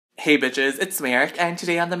Hey bitches, it's Merrick, and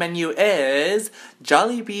today on the menu is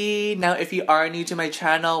Jollibee. Now, if you are new to my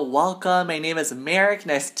channel, welcome. My name is Merrick.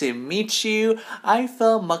 Nice to meet you. I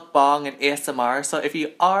film mukbang and ASMR, so if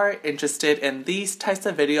you are interested in these types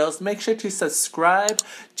of videos, make sure to subscribe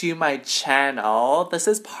to my channel. This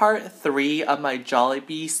is part 3 of my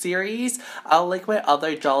Jollibee series. I'll link my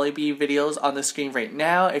other Jollibee videos on the screen right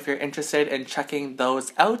now if you're interested in checking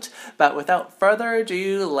those out. But without further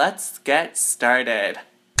ado, let's get started.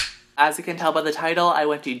 As you can tell by the title, I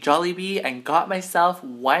went to Jollibee and got myself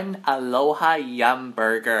one Aloha Yum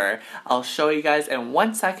Burger. I'll show you guys in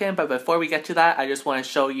 1 second, but before we get to that, I just want to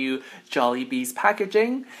show you Jollibee's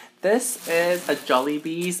packaging. This is a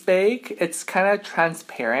Jollibee's bag. It's kind of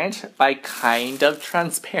transparent. By kind of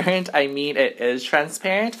transparent, I mean it is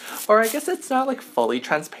transparent. Or I guess it's not like fully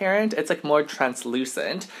transparent. It's like more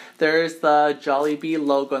translucent. There's the Jollibee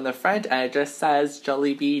logo in the front and it just says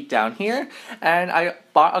Jollibee down here. And I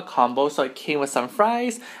bought a combo, so it came with some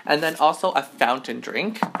fries and then also a fountain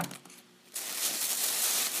drink.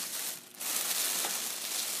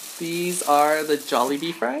 These are the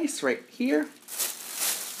Jollibee fries right here.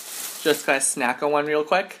 Just gonna snack on one real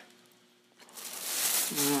quick.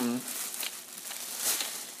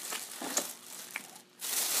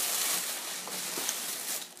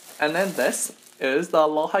 And then this is the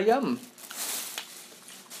Aloha Yum.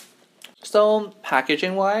 So,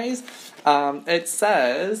 packaging wise, it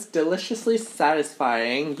says deliciously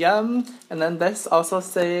satisfying yum, and then this also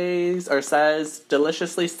says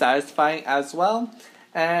deliciously satisfying as well.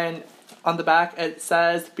 And on the back it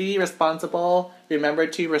says be responsible, remember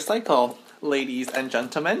to recycle, ladies and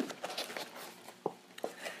gentlemen.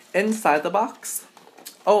 Inside the box,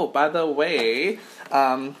 oh, by the way,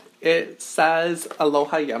 it says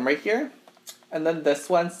Aloha Yum right here, and then this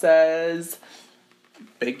one says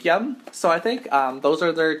Big Yum. So I think those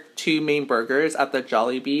are their two main burgers at the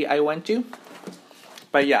Jollibee I went to.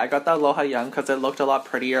 But yeah, I got the Aloha Yum because it looked a lot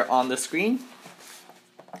prettier on the screen.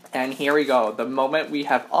 And here we go, the moment we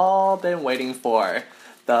have all been waiting for.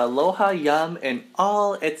 The Aloha Yum in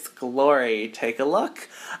all its glory. Take a look.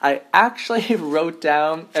 I actually wrote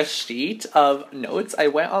down a sheet of notes. I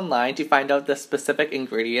went online to find out the specific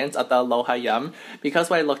ingredients of the Aloha Yum because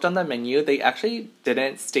when I looked on the menu, they actually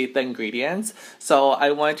didn't state the ingredients. So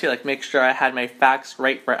I wanted to make sure I had my facts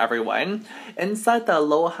right for everyone. Inside the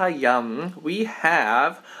Aloha Yum, we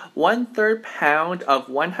have 1/3 pound of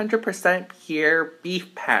 100% pure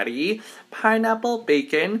beef patty, pineapple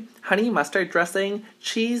bacon, honey mustard dressing,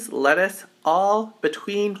 cheese, lettuce, all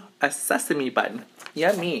between a sesame bun.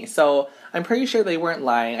 Yummy. So I'm pretty sure they weren't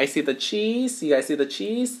lying. I see the cheese. You guys see the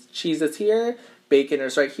cheese? Cheese is here. Bacon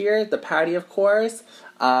is right here. The patty, of course.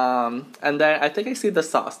 And then I think I see the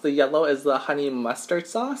sauce. The yellow is the honey mustard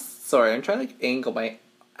sauce. Sorry, I'm trying to angle my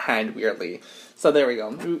hand weirdly. So there we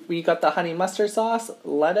go. We got the honey mustard sauce,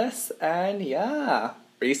 lettuce, and yeah,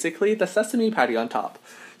 basically the sesame patty on top.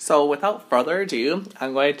 So without further ado,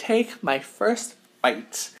 I'm going to take my first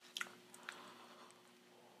bite.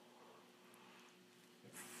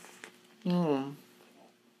 Oh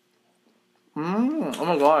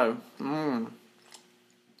my god.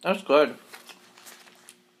 That's good.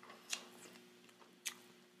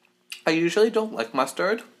 I usually don't like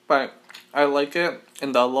mustard, but I like it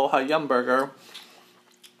in the Aloha Yum Burger.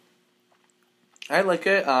 I like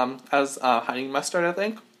it as honey mustard, I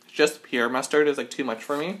think. Just pure mustard is too much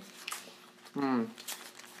for me.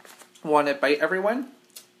 Want to bite, everyone?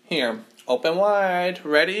 Here, open wide.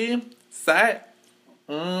 Ready, set.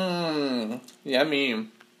 Yummy.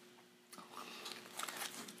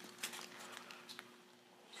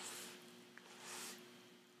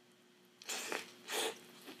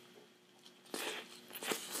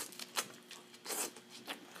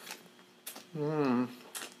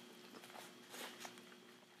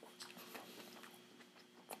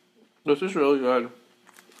 This is really good.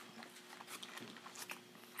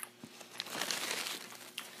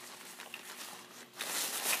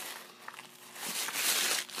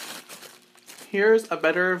 Here's a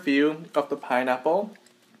better view of the pineapple.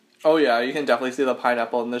 Oh yeah, you can definitely see the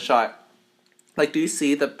pineapple in the shot. Do you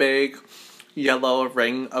see the big yellow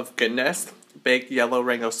ring of goodness? Big yellow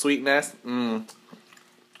ring of sweetness?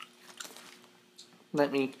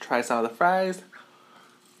 Let me try some of the fries.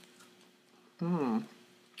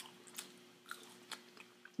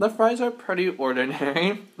 The fries are pretty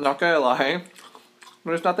ordinary, not gonna lie.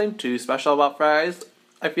 There's nothing too special about fries.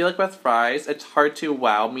 I feel like with fries, it's hard to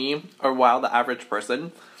wow me or wow the average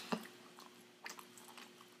person.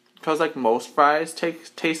 Because most fries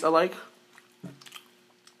taste alike.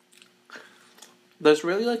 there's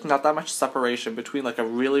really like not that much separation between like a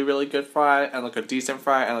really really good fry and like a decent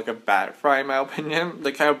fry and like a bad fry in my opinion.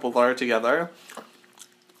 They kind of blur together.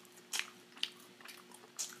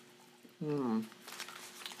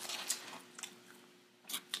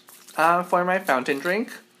 For my fountain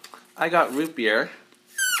drink, I got root beer.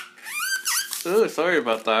 Ooh, sorry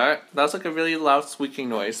about that. That's like a really loud squeaking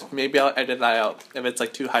noise. Maybe I'll edit that out if it's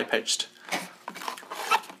like too high pitched.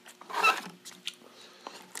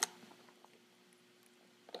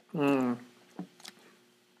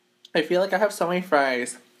 I feel like I have so many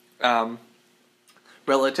fries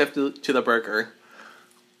relative to the burger.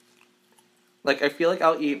 Like, I feel like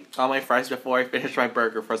I'll eat all my fries before I finish my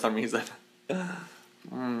burger for some reason.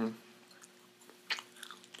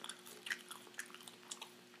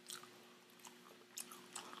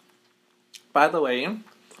 By the way,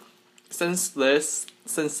 since this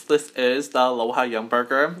is the Aloha Yum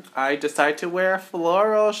Burger, I decided to wear a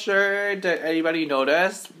floral shirt. Did anybody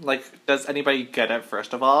notice? Like, does anybody get it,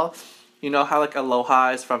 first of all? You know how, like, Aloha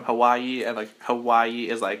is from Hawaii, and, like, Hawaii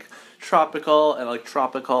is, like, tropical, and, like,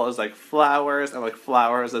 tropical is, like, flowers, and, like,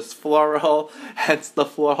 flowers is floral, hence the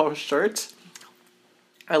floral shirt.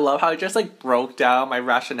 I love how it just, like, broke down my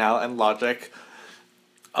rationale and logic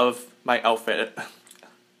of my outfit.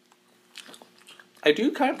 I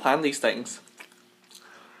do kind of plan these things.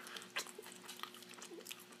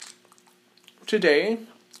 Today,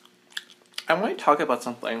 I want to talk about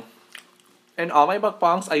something. In all my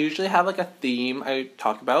mukbangs, I usually have like a theme I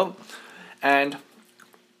talk about, and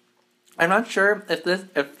I'm not sure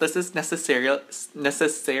if this is necessarily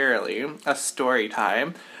a story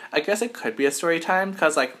time. I guess it could be a story time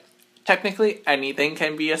because like technically anything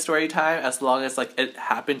can be a story time as long as like it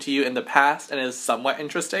happened to you in the past and is somewhat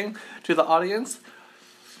interesting to the audience.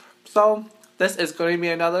 So this is going to be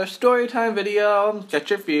another story time video. Get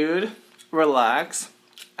your food, relax,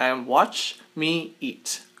 and watch me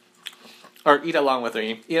eat. Or eat along with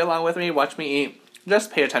me. Eat along with me, watch me eat.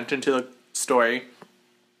 Just pay attention to the story.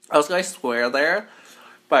 I was going to swear there,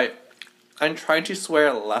 but I'm trying to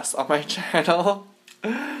swear less on my channel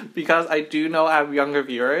because I do know I have younger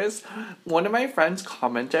viewers. One of my friends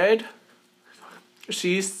commented,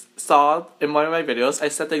 she saw in one of my videos, I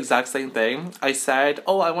said the exact same thing. I said,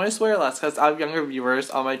 oh, I want to swear less because I have younger viewers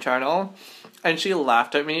on my channel. And she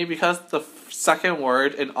laughed at me because the second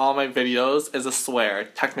word in all my videos is a swear,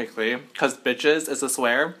 technically. Because bitches is a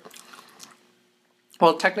swear.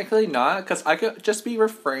 Well, technically not, because I could just be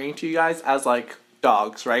referring to you guys as, like,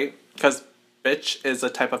 dogs, right? Because bitch is a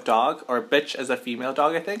type of dog, or bitch is a female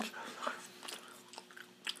dog, I think.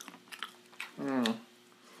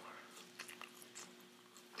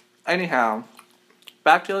 Anyhow,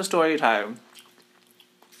 back to the story time.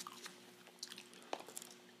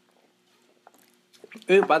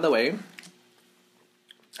 Ooh, by the way,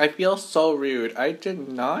 I feel so rude. I did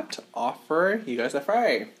not offer you guys a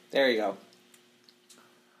fry. There you go.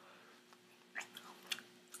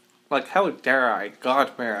 Like, how dare I?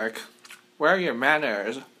 God, Merrick. Where are your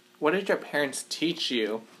manners? What did your parents teach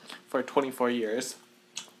you for 24 years?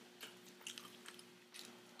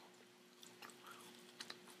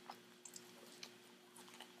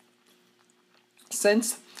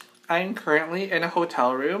 Since I'm currently in a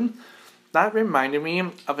hotel room, that reminded me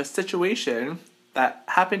of a situation that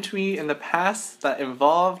happened to me in the past that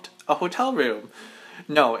involved a hotel room.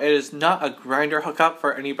 No, it is not a grinder hookup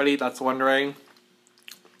for anybody that's wondering.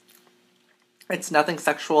 It's nothing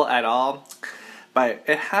sexual at all, but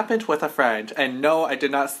it happened with a friend, and no, I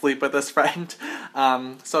did not sleep with this friend.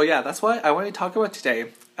 So yeah, that's what I want to talk about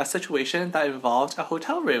today. A situation that involved a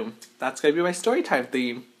hotel room. That's going to be my story time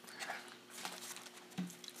theme.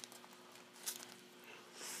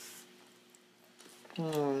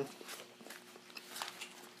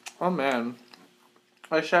 Oh man.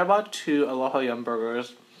 I should have bought 2 Aloha Yum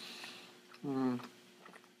burgers.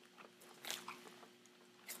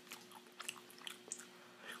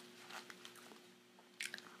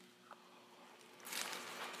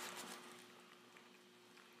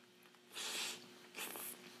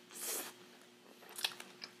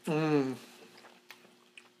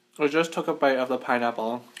 I just took a bite of the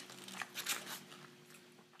pineapple.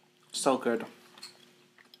 So good.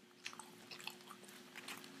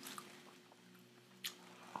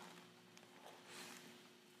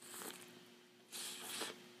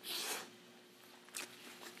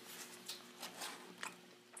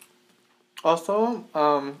 Also,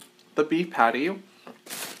 the beef patty,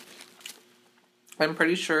 I'm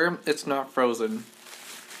pretty sure it's not frozen.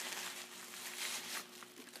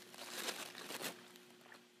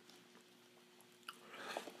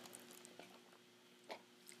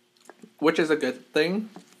 Which is a good thing,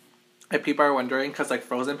 If people are wondering, because like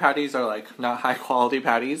frozen patties are like not high quality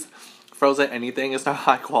patties. Frozen anything is not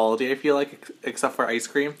high quality, I feel like, except for ice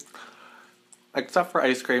cream. Except for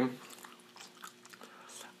ice cream.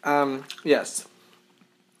 Yes.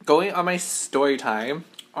 Going on my story time,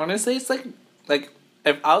 honestly, it's like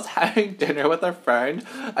if I was having dinner with a friend,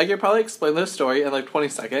 I could probably explain the story in like 20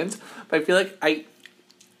 seconds, but I feel like I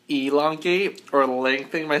elongate or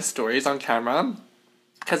lengthen my stories on camera.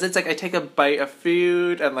 Because it's like I take a bite of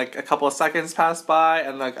food and like a couple of seconds pass by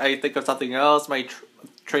and like I think of something else, my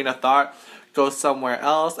train of thought goes somewhere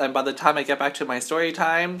else, and by the time I get back to my story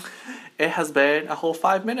time, it has been a whole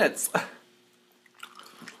 5 minutes.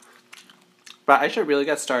 But I should really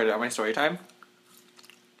get started on my story time.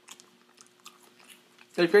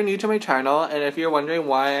 If you're new to my channel and if you're wondering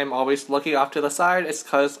why I'm always looking off to the side, it's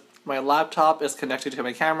because my laptop is connected to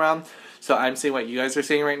my camera, so I'm seeing what you guys are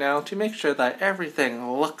seeing right now to make sure that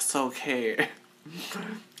everything looks okay.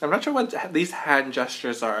 I'm not sure what these hand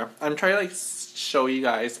gestures are. I'm trying to like show you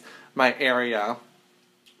guys my area.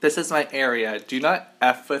 This is my area. Do not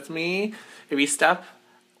F with me. If you step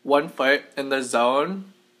 1 foot in the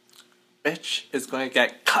zone, bitch is going to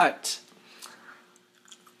get cut.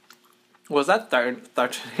 Was that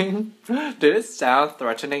threatening? Did it sound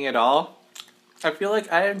threatening at all? I feel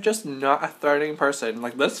like I am just not a threatening person.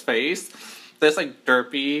 Like this face, this like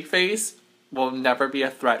derpy face will never be a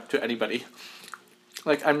threat to anybody.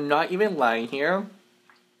 Like I'm not even lying here.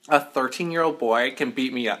 A 13-year-old boy can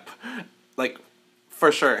beat me up. Like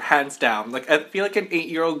for sure, hands down. Like I feel like an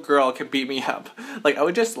 8-year-old girl can beat me up. Like I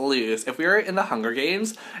would just lose. If we were in the Hunger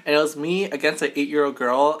Games and it was me against an 8-year-old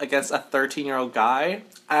girl against a 13-year-old guy,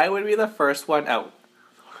 I would be the first one out.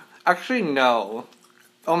 Actually, no.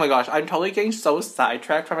 Oh my gosh, I'm totally getting so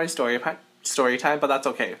sidetracked from my story time, but that's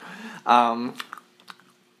okay.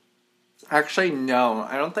 Actually, no.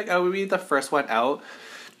 I don't think I would be the first one out.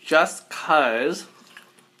 Just cause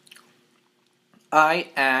I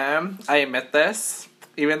admit this,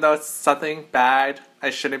 even though it's something bad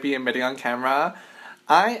I shouldn't be admitting on camera,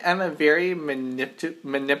 I am a very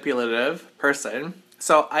manipulative person.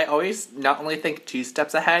 So I always not only think 2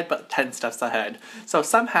 steps ahead, but 10 steps ahead. So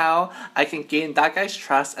somehow I can gain that guy's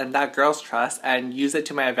trust and that girl's trust and use it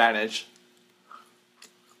to my advantage.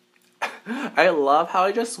 I love how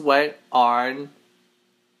I just went on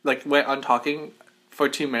talking for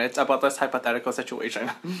 2 minutes about this hypothetical situation.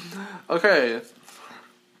 Okay.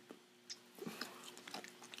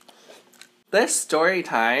 This story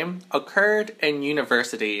time occurred in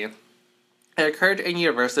university. It occurred in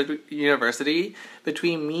university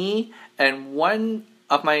between me and one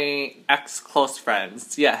of my ex-close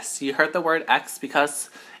friends. Yes, you heard the word ex because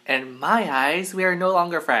in my eyes, we are no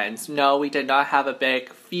longer friends. No, we did not have a big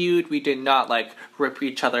feud. We did not like rip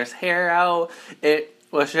each other's hair out. It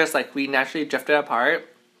was just like we naturally drifted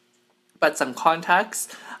apart. But some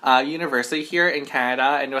context, university here in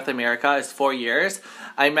Canada and North America is 4 years.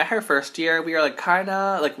 I met her first year. We were like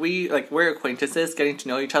we're acquaintances, getting to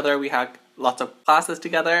know each other. We had lots of classes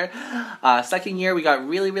together. Second year we got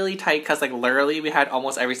really tight because like literally we had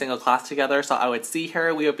almost every single class together. So I would see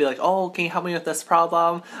her, we would be like, oh, can you help me with this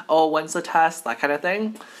problem? Oh, when's the test? That kind of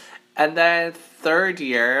thing. And then third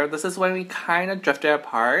year, this is when we kind of drifted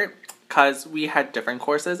apart because we had different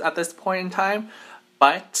courses at this point in time.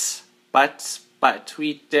 But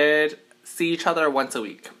we did see each other once a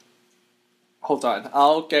week. Hold on,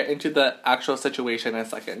 I'll get into the actual situation in a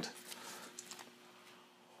second.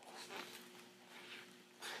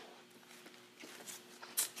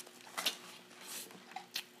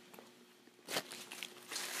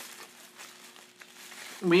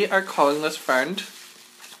 We are calling this friend.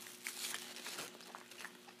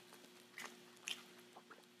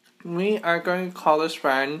 We are going to call this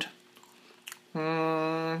friend.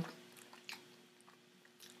 I'm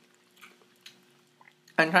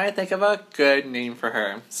trying to think of a good name for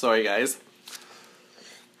her. Sorry, guys.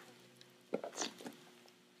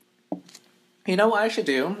 You know what I should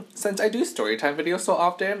do? Since I do storytime videos so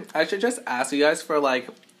often, I should just ask you guys for like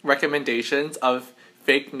recommendations of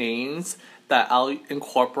fake names that I'll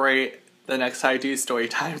incorporate the next time I do story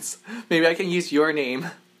times. Maybe I can use your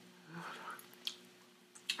name.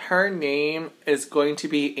 Her name is going to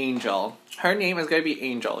be Angel. Her name is going to be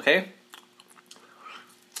Angel, okay?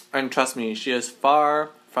 And trust me, she is far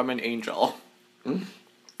from an angel.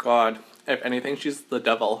 God, if anything, she's the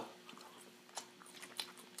devil.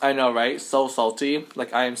 I know, right? So salty.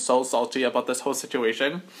 Like, I am so salty about this whole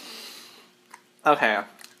situation. Okay.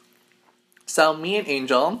 So, me and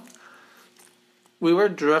Angel, we were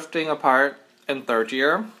drifting apart in third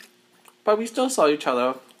year, but we still saw each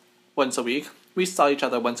other once a week. We saw each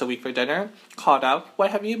other once a week for dinner, called out,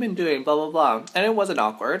 what have you been doing, blah, blah, blah. And it wasn't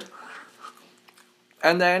awkward.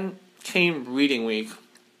 And then came reading week.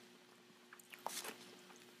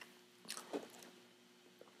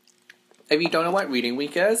 If you don't know what reading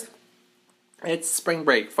week is, it's spring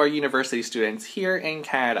break for university students here in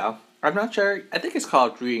Canada. I'm not sure, I think it's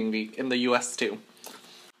called reading week in the US too.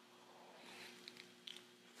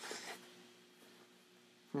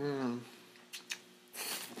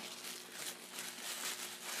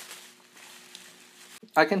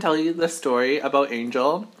 I can tell you the story about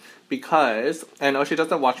Angel because I know she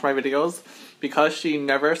doesn't watch my videos because she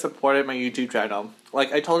never supported my YouTube channel.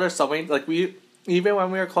 Like, I told her so many, like, even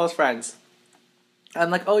when we were close friends, I'm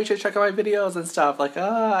like, oh, you should check out my videos and stuff. Like,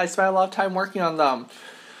 I spent a lot of time working on them.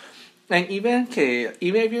 And even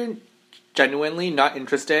if you're genuinely not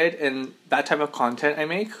interested in that type of content I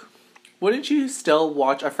make, wouldn't you still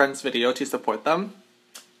watch a friend's video to support them?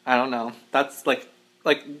 I don't know. That's like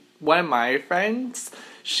one of my friends,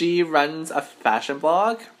 she runs a fashion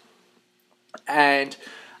blog, and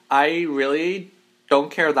I really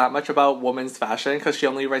don't care that much about women's fashion because she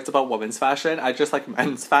only writes about women's fashion. I just like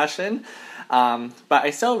men's fashion. But I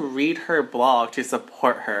still read her blog to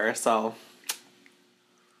support her, so...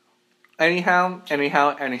 Anyhow.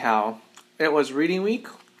 It was reading week.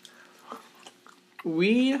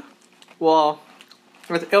 It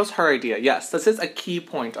was her idea. Yes, this is a key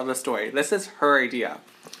point of the story. This is her idea.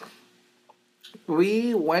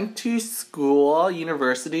 We went to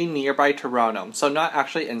university nearby Toronto. So not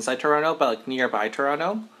actually inside Toronto, but like nearby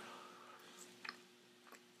Toronto.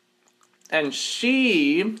 And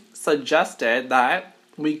she suggested that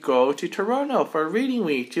we go to Toronto for reading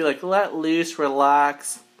week to like let loose,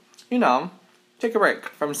 relax, you know, take a break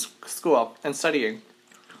from school and studying.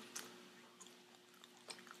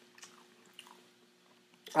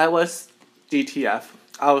 I was DTF.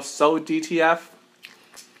 I was so DTF.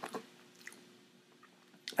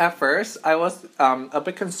 At first, I was a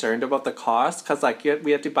bit concerned about the cost because like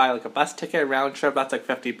we had to buy like a bus ticket round trip. That's like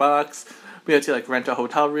 $50. We had to like rent a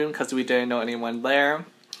hotel room because we didn't know anyone there.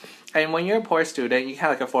 And when you're a poor student, you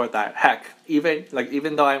can't like afford that. Heck,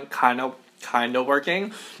 even though I'm kind of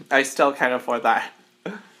working, I still can't afford that.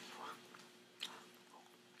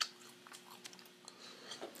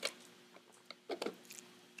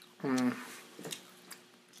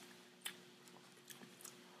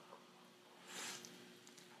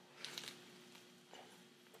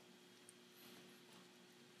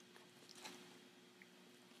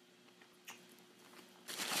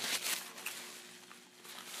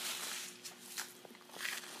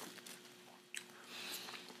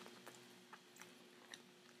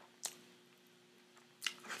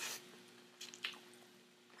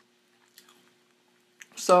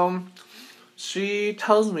 So she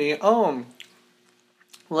tells me, oh,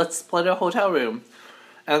 let's split a hotel room.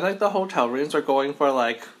 And like the hotel rooms are going for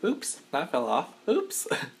like, oops, that fell off. Oops.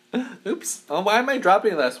 Oops. Oh, why am I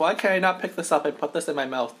dropping this? Why can't I not pick this up and put this in my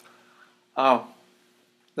mouth? Oh,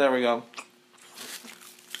 there we go.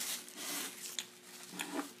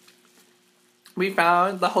 We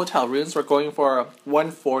found the hotel rooms were going for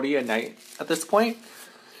 $140 a night at this point.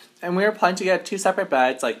 And we were planning to get 2 separate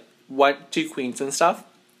beds, like 2 queens and stuff.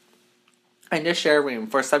 And just share a room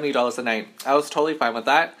for $70 a night. I was totally fine with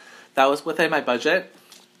that. That was within my budget.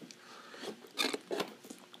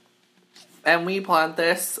 And we planned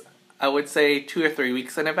this, I would say 2 or 3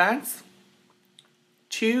 weeks in advance.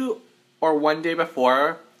 2 or 1 day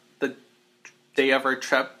before the day of our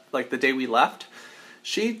trip, like the day we left,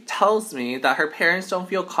 she tells me that her parents don't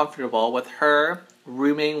feel comfortable with her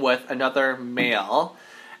rooming with another male.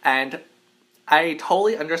 And I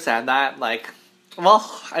totally understand that, like,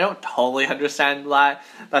 well, I don't totally understand that.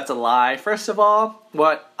 That's a lie. First of all,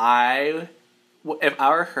 if I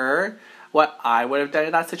were her, what I would have done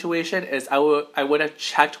in that situation is I would have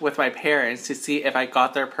checked with my parents to see if I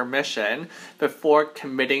got their permission before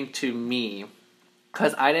committing to me.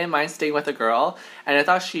 Because I didn't mind staying with a girl, and I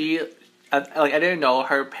thought I didn't know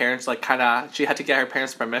her parents, she had to get her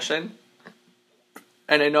parents' permission.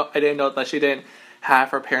 And I didn't know that she didn't have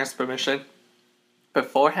her parents' permission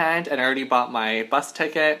beforehand, and I already bought my bus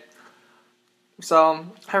ticket. So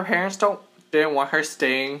her parents didn't want her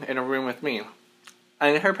staying in a room with me.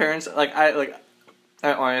 And her parents, I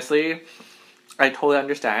honestly, I totally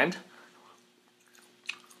understand.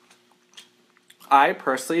 I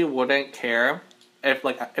personally wouldn't care if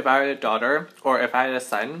I had a daughter or if I had a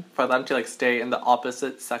son for them to stay in the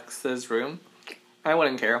opposite sex's room. I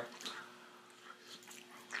wouldn't care.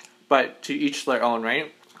 But to each their own,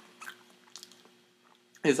 right?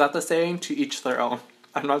 Is that the saying? To each their own.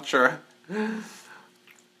 I'm not sure.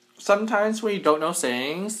 Sometimes when you don't know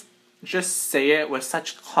sayings, just say it with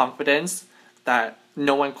such confidence that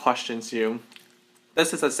no one questions you.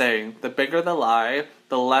 This is a saying. The bigger the lie,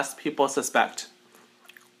 the less people suspect.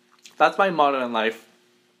 That's my motto in life.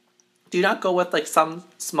 Do not go with like some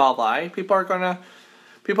small lie. People are gonna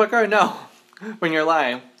know when you're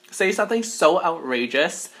lying. Say something so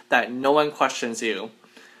outrageous that no one questions you.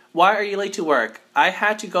 Why are you late to work? I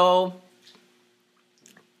had to go...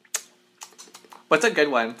 What's a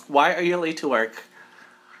good one? Why are you late to work?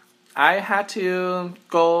 I had to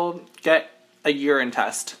go get a urine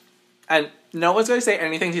test. And no one's going to say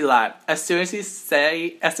anything to that. As soon as you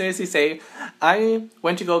say, I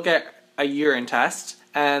went to go get a urine test,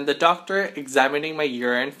 and the doctor examining my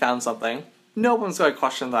urine found something, no one's going to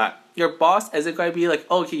question that. Your boss isn't going to be like,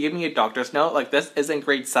 oh, can you give me a doctor's note? Like, this isn't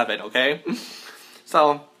grade 7, okay?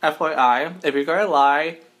 So, FYI, if you're going to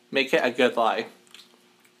lie, make it a good lie.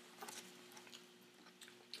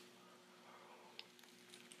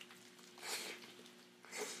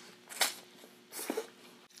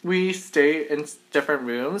 We stay in different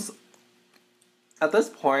rooms. At this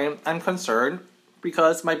point, I'm concerned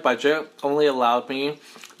because my budget only allowed me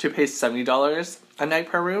to pay $70 a night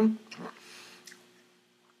per room.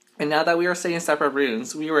 And now that we are staying in separate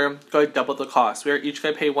rooms, we were going to double the cost. We were each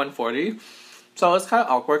going to pay $140. So it was kind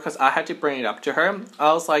of awkward because I had to bring it up to her.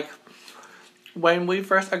 I was like, when we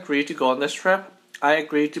first agreed to go on this trip, I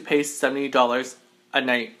agreed to pay $70 a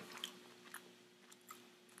night.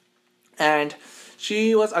 And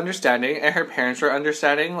she was understanding, and her parents were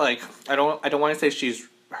understanding. Like, I don't want to say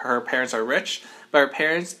her parents are rich, but her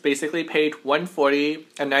parents basically paid $140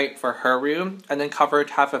 a night for her room and then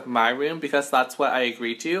covered half of my room because that's what I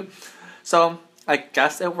agreed to. So I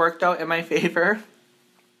guess it worked out in my favor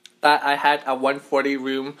that I had a $140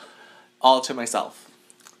 room all to myself.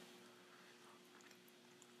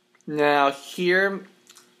 Now here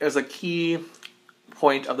is a key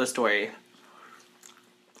point of the story.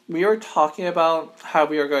 We were talking about how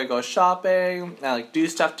we were going to go shopping and like do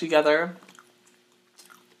stuff together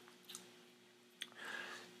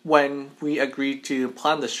when we agreed to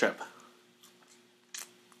plan this trip.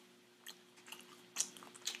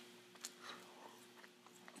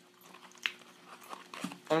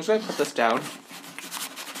 I'm just going to put this down.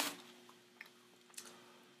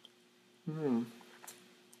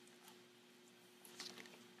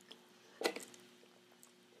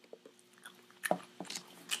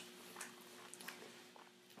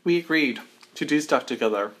 We agreed to do stuff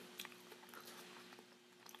together.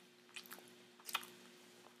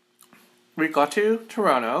 We got to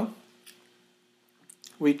Toronto.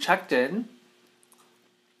 We checked in.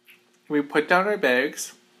 We put down our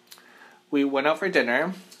bags. We went out for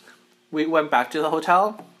dinner. We went back to the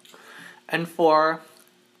hotel. And for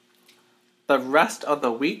the rest of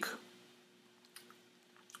the week,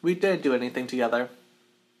 we didn't do anything together.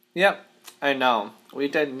 Yep, I know. We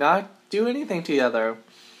did not do anything together.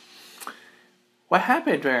 What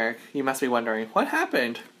happened, Merrick? You must be wondering. What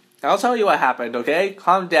happened? I'll tell you what happened, okay?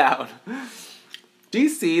 Calm down. Do you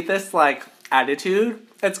see this, like, attitude?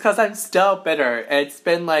 It's because I'm still bitter. It's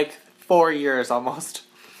been, like, 4 years almost.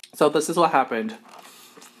 So this is what happened.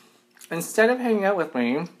 Instead of hanging out with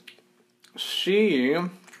me, she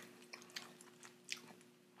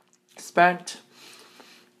spent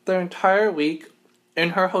the entire week in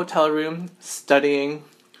her hotel room studying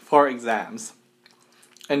for exams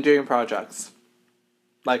and doing projects.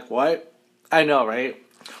 Like, what? I know, right?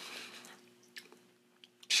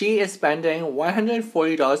 She is spending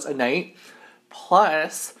 $140 a night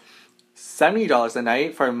plus $70 a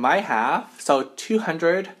night for my half, so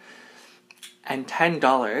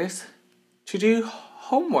 $210 to do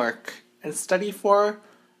homework and study for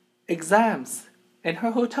exams in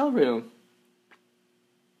her hotel room.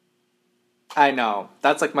 I know,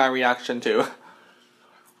 that's like my reaction too.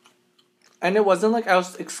 And it wasn't like I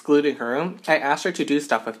was excluding her. I asked her to do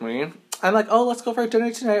stuff with me. I'm like, oh, let's go for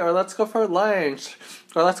dinner tonight, or let's go for lunch,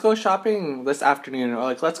 or let's go shopping this afternoon, or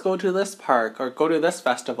like, let's go to this park, or go to this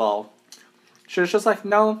festival. She was just like,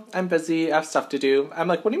 no, I'm busy, I have stuff to do. I'm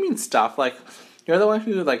like, what do you mean stuff? Like, you're the one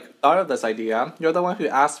who, like, thought of this idea. You're the one who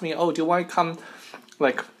asked me, oh, do you want to come,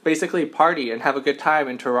 like, basically party and have a good time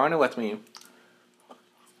in Toronto with me?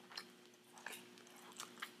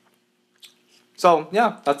 So,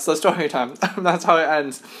 yeah, that's the story time. That's how it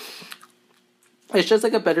ends. It's just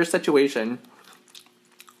like a better situation.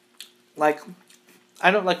 Like, I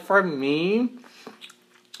don't, like, for me,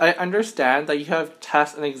 I understand that you have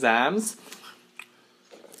tests and exams.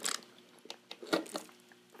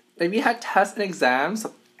 If you had tests and exams,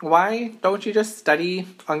 why don't you just study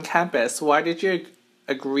on campus? Why did you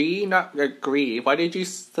not agree? Why did you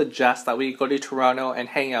suggest that we go to Toronto and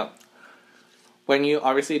hang out when you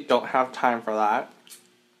obviously don't have time for that?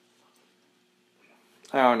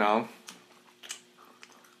 I don't know.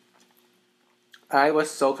 I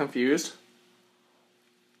was so confused.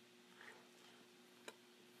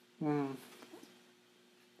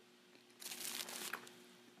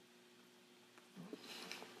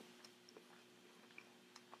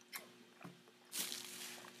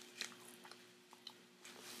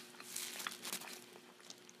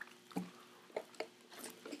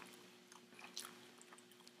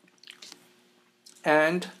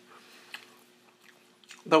 And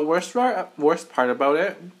the worst part about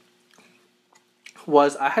it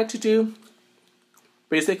was I had to do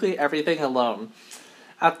basically everything alone.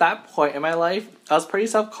 At that point in my life, I was pretty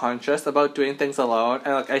self-conscious about doing things alone,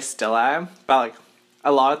 and like I still am, but like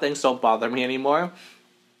a lot of things don't bother me anymore.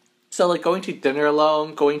 So like going to dinner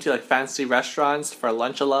alone, going to like fancy restaurants for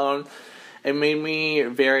lunch alone, it made me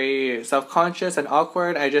very self-conscious and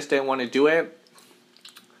awkward. I just didn't want to do it.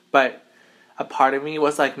 But a part of me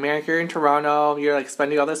was like, Merrick, you're in Toronto, you're like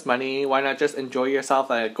spending all this money, why not just enjoy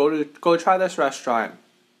yourself? Like go try this restaurant.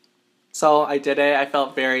 So I did it. I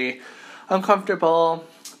felt very uncomfortable,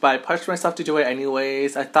 but I pushed myself to do it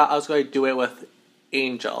anyways. I thought I was going to do it with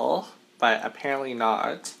Angel, but apparently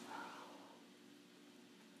not.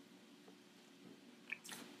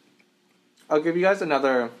 I'll give you guys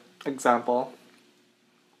another example.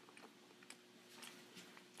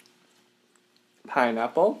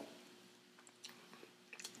 Pineapple.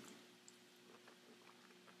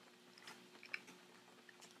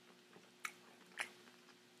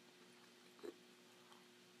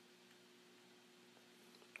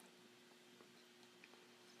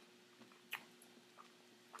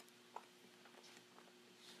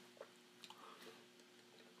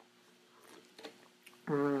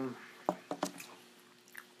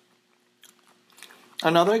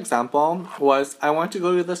 Another example was I wanted to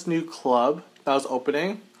go to this new club that was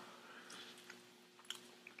opening,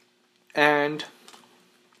 and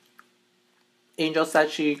Angel said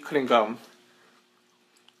she couldn't go.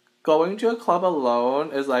 Going to a club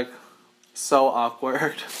alone is like so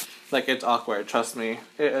awkward. Like it's awkward, trust me.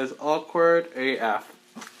 It is awkward AF.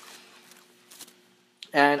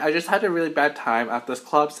 And I just had a really bad time at this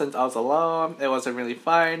club since I was alone. It wasn't really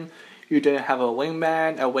fun. You didn't have a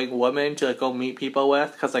wingman, a wing woman to like go meet people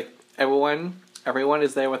with, because like everyone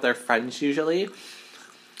is there with their friends usually.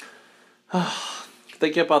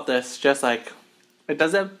 Thinking about this, just like, it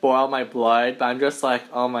doesn't boil my blood, but I'm just like,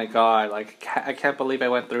 oh my god, like I can't believe I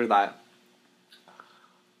went through that.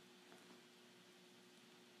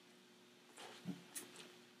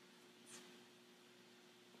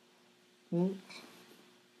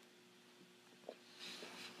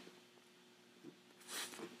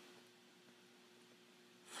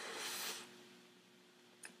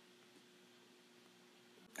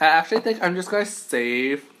 I actually think I'm just gonna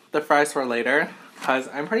save the fries for later, because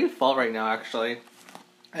I'm pretty full right now, actually.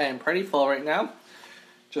 I am pretty full right now.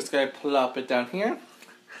 Just gonna plop it down here.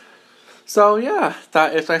 So yeah,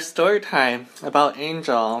 that is my story time about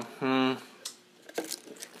Angel. I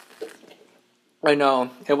know,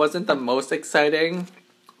 it wasn't the most exciting,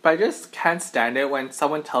 but I just can't stand it when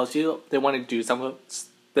someone tells you they want to do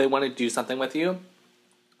something with you,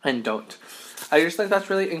 and don't. I just think that's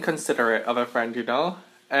really inconsiderate of a friend, you know?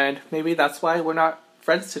 And maybe that's why we're not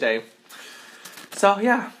friends today. So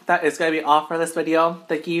yeah, that is going to be all for this video.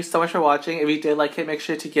 Thank you so much for watching. If you did like it, make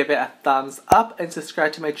sure to give it a thumbs up and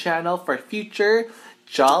subscribe to my channel for future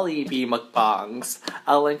JOLLIBEE mukbangs.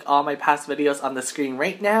 I'll link all my past videos on the screen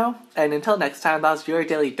right now. And until next time, that was your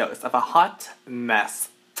daily dose of a hot mess.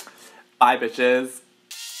 Bye, bitches.